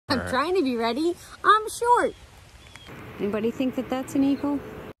I'm trying to be ready. I'm short. Anybody think that that's an eagle?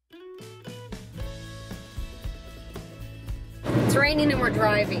 It's raining and we're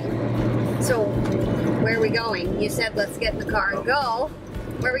driving. So, where are we going? You said let's get in the car and go.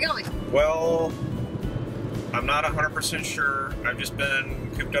 Where are we going? Well, I'm not 100% sure. I've just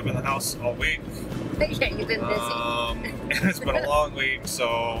been cooped up in the house all week. Yeah, you've been busy. And it's been a long week, so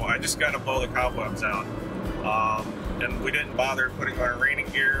I just got to blow the cobwebs out. And we didn't bother putting on our raining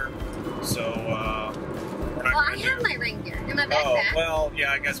gear, so we're not I have my rain gear in my backpack. Oh, well,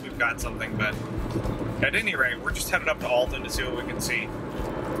 yeah, I guess we've got something, but at any rate, we're just headed up to Alton to see what we can see.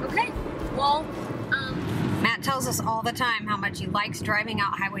 Okay, well, Matt tells us all the time how much he likes driving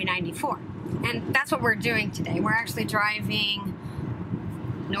out Highway 94. And that's what we're doing today. We're actually driving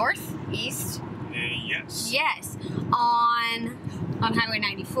north, east? Yes. Yes, on Highway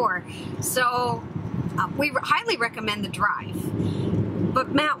 94. So we highly recommend the drive.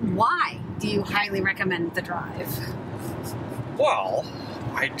 But Matt, why do you highly recommend the drive? Well,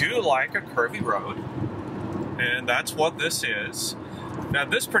 I do like a curvy road, and that's what this is. Now,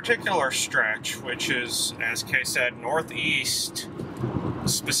 this particular stretch, which is, as Kay said, northeast,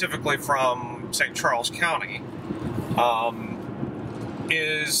 specifically from St. Charles County,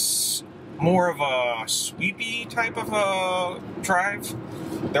 is more of a sweepy type of a drive.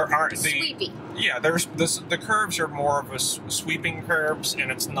 There aren't Sweepy. Yeah, the curves are more of a sweeping curves,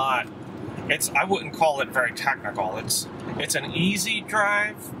 and it's not. I wouldn't call it very technical. It's an easy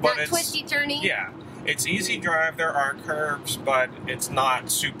drive, but not twisty turny. Yeah, it's easy drive. There are curves, but it's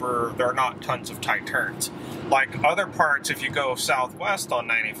not super. There are not tons of tight turns. Like other parts, if you go southwest on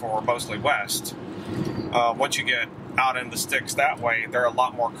 94, mostly west, once you get out in the sticks that way, there are a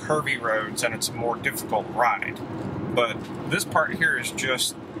lot more curvy roads, and it's a more difficult ride. But this part here is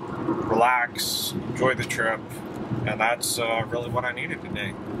just relax, enjoy the trip, and that's really what I needed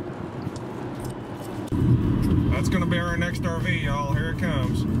today. That's gonna be our next RV, y'all. Here it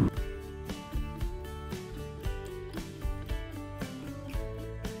comes.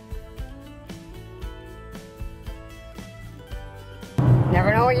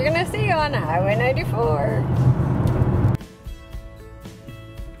 Never know what you're gonna see on Highway 94.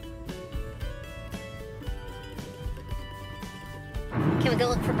 Can we go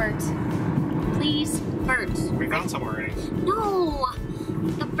look for birds? Please? Birds. We found some already. No!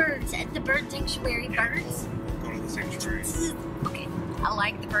 The birds at the bird sanctuary. Yeah. Birds? Go to the sanctuary. Okay. I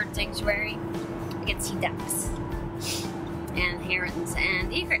like the bird sanctuary. I can see ducks. And herons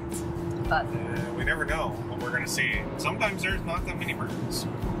and egrets. But we never know what we're gonna see. Sometimes there's not that many birds.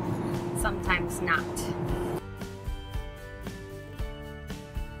 sometimes not.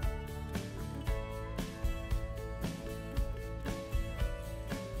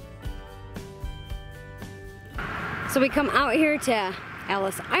 So we come out here to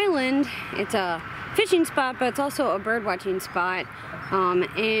Ellis Island. It's a fishing spot, but it's also a bird watching spot.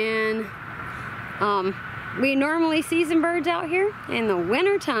 We normally see some birds out here. In the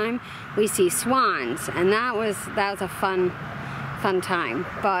winter time, we see swans, and that was a fun time.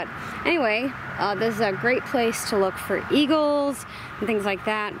 But anyway, this is a great place to look for eagles and things like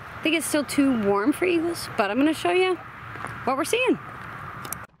that. I think it's still too warm for eagles, but I'm gonna show you what we're seeing.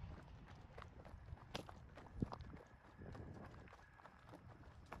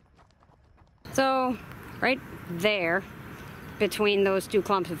 So right there, between those two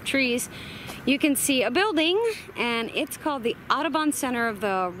clumps of trees, you can see a building, and it's called the Audubon Center of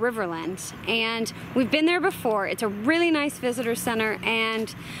the Riverlands. And we've been there before. It's a really nice visitor center,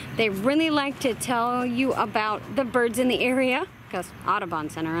 and they really like to tell you about the birds in the area, because Audubon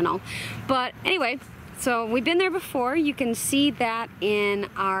Center and all. But anyway, so we've been there before. You can see that in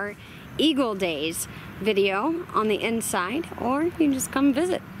our Eagle Days video on the inside, or you can just come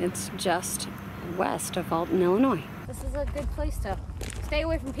visit. It's just west of Alton, Illinois. This is a good place to stay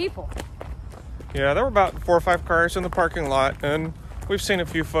away from people. Yeah, there were about 4 or 5 cars in the parking lot, and we've seen a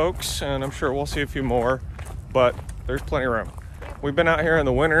few folks, and I'm sure we'll see a few more, but there's plenty of room. We've been out here in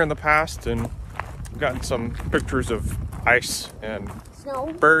the winter in the past, and gotten some pictures of ice and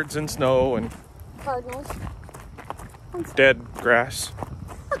Snow. Birds and snow and Cardinals. dead grass.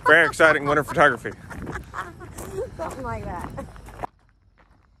 Very exciting winter photography. Something like that.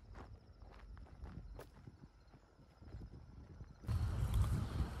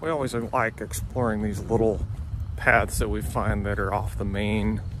 We always like exploring these little paths that we find that are off the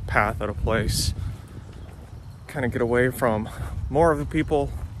main path at a place. Kind of get away from more of the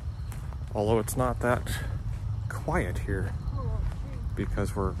people, although it's not that quiet here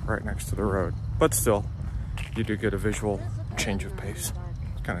because we're right next to the road. But still, you do get a visual change of pace.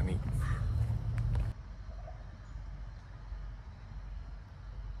 It's kind of neat.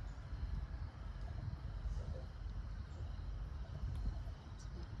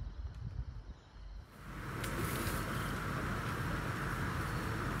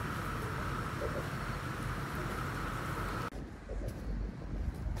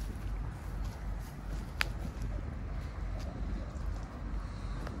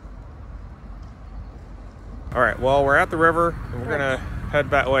 All right, well, we're at the river, and we're gonna head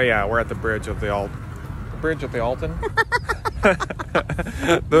back. Well, yeah, we're at the bridge of the Alton.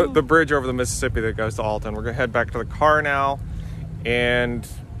 the bridge over the Mississippi that goes to Alton. We're gonna head back to the car now, and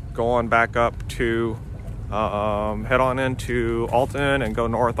go on back up to head on into Alton and go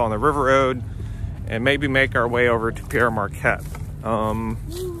north on the river road, and maybe make our way over to Pere Marquette.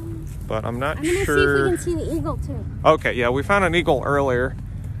 But I'm not sure. I'm gonna see if we can see the eagle too. Okay, yeah, we found an eagle earlier,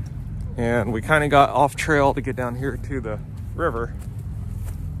 and we kind of got off trail to get down here to the river.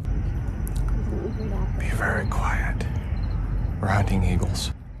 Be very quiet. We're hunting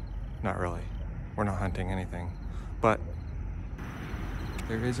eagles. Not really. We're not hunting anything. But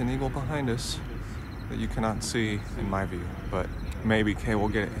there is an eagle behind us that you cannot see in my view. But maybe Kay will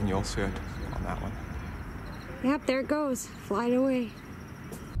get it and you'll see it on that one. Yep, there it goes. Flying away.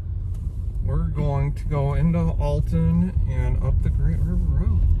 We're going to go into Alton and up the Great River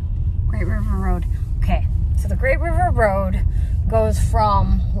Road. Great River Road. Okay, so the Great River Road goes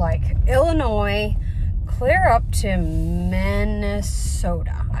from like Illinois clear up to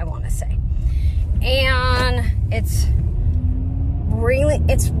Minnesota, I want to say. And it's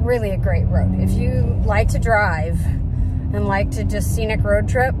really a great road. If you like to drive and like to just scenic road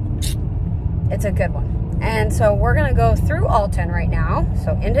trip, it's a good one. And so we're gonna go through Alton right now,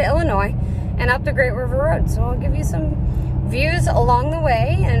 so into Illinois and up the Great River Road. So I'll give you some views along the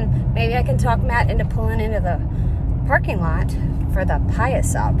way, and maybe I can talk Matt into pulling into the parking lot for the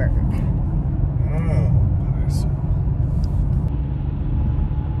Piasa bird. Piasa.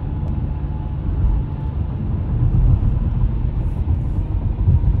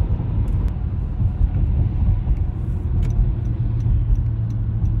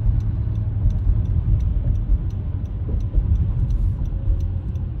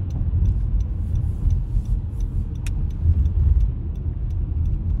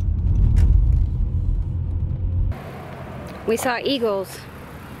 We saw eagles,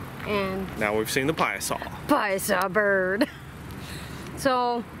 and Now we've seen the Piasa. Piasa bird.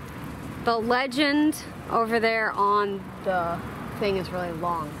 So the legend over there on the thing is really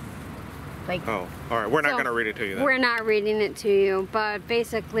long. Like, oh, all right. We're not going to read it to you then. We're not reading it to you, but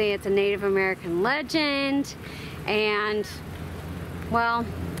basically it's a Native American legend, and well,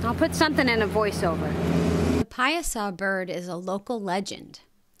 I'll put something in a voiceover. The Piasa bird is a local legend.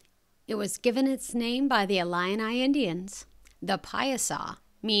 It was given its name by the Illini Indians. The Piasa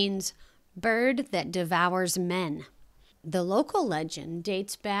means bird that devours men. The local legend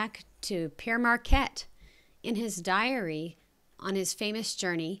dates back to Pere Marquette in his diary on his famous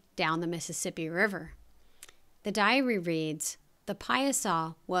journey down the Mississippi River. The diary reads, "The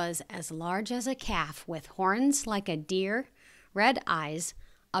Piasa was as large as a calf, with horns like a deer, red eyes,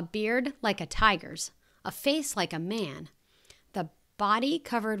 a beard like a tiger's, a face like a man, the body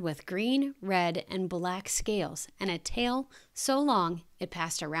covered with green, red, and black scales, and a tail so long it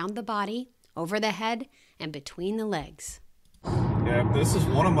passed around the body, over the head, and between the legs." Yeah, this is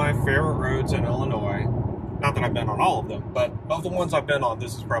one of my favorite roads in Illinois. Not that I've been on all of them, but of the ones I've been on,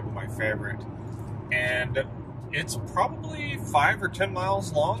 this is probably my favorite. And it's probably 5 or 10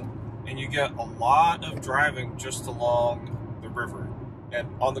 miles long, and you get a lot of driving just along the river. And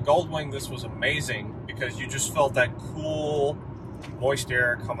on the Goldwing, this was amazing because you just felt that cool, moist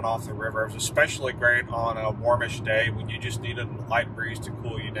air coming off the river. It was especially great on a warmish day when you just needed a light breeze to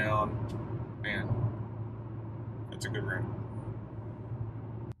cool you down. Man, it's a good road.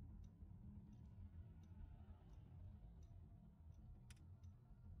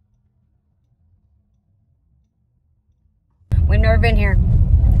 We've never been here.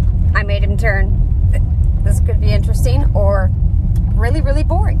 I made him turn. This could be interesting or really, really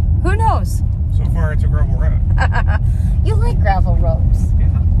boring. Who knows? So far, it's a gravel road. You like gravel roads.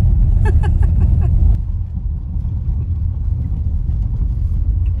 Yeah.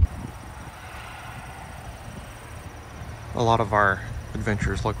 A lot of our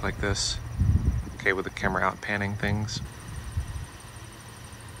adventures look like this. Okay, with the camera out panning things.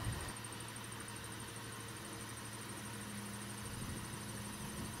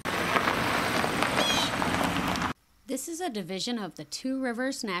 This is a division of the Two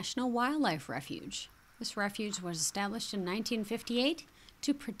Rivers National Wildlife Refuge. This refuge was established in 1958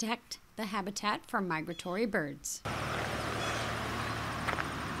 to protect the habitat for migratory birds.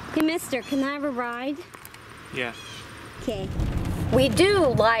 Hey, mister, can I have a ride? Yeah. Okay. We do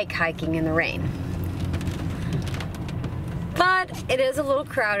like hiking in the rain, but it is a little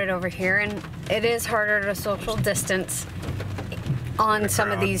crowded over here, and it is harder to social distance on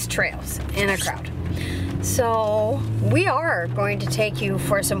some of these trails in a crowd. So we are going to take you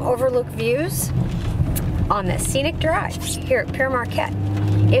for some overlook views on the scenic drive here at Pere Marquette.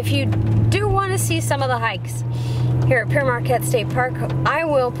 if you do want to see some of the hikes here at Pere Marquette State Park, I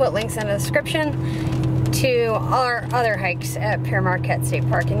will put links in the description to our other hikes at Pere Marquette State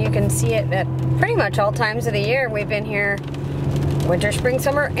Park, and you can see it at pretty much all times of the year. We've been here winter, spring,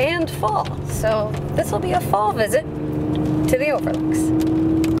 summer, and fall. So this will be a fall visit to the Overlooks.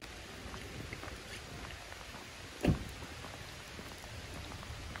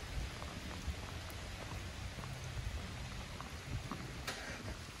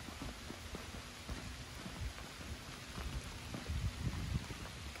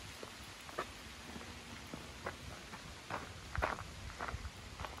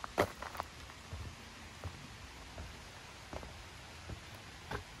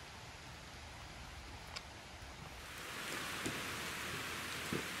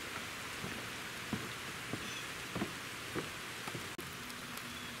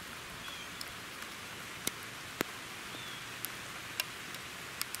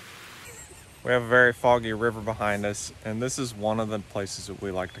 We have a very foggy river behind us, and this is one of the places that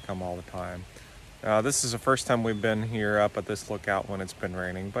we like to come all the time. This is the first time we've been here up at this lookout when it's been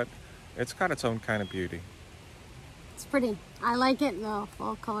raining, but it's got its own kind of beauty. It's pretty. I like it. The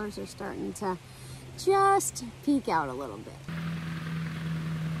fall colors are starting to just peek out a little bit.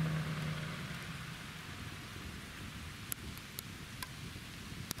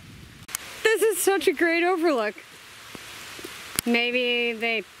 This is such a great overlook. Maybe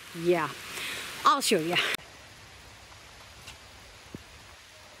they, yeah. I'll show you.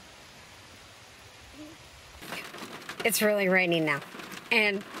 It's really raining now.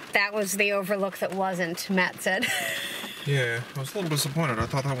 And that was the overlook that wasn't, Matt said. Yeah, I was a little disappointed. I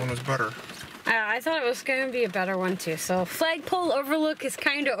thought that one was better. I thought it was going to be a better one too. So flagpole overlook is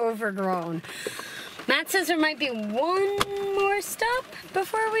kind of overgrown. Matt says there might be one more stop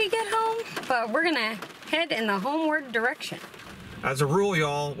before we get home, but we're going to head in the homeward direction. As a rule,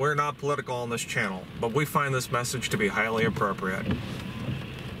 y'all, we're not political on this channel, but we find this message to be highly appropriate.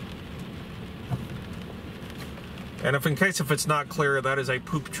 And if it's not clear, that is a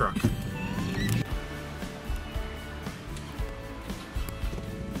poop truck.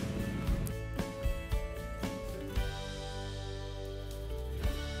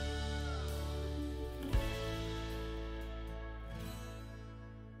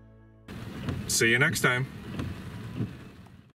 See you next time.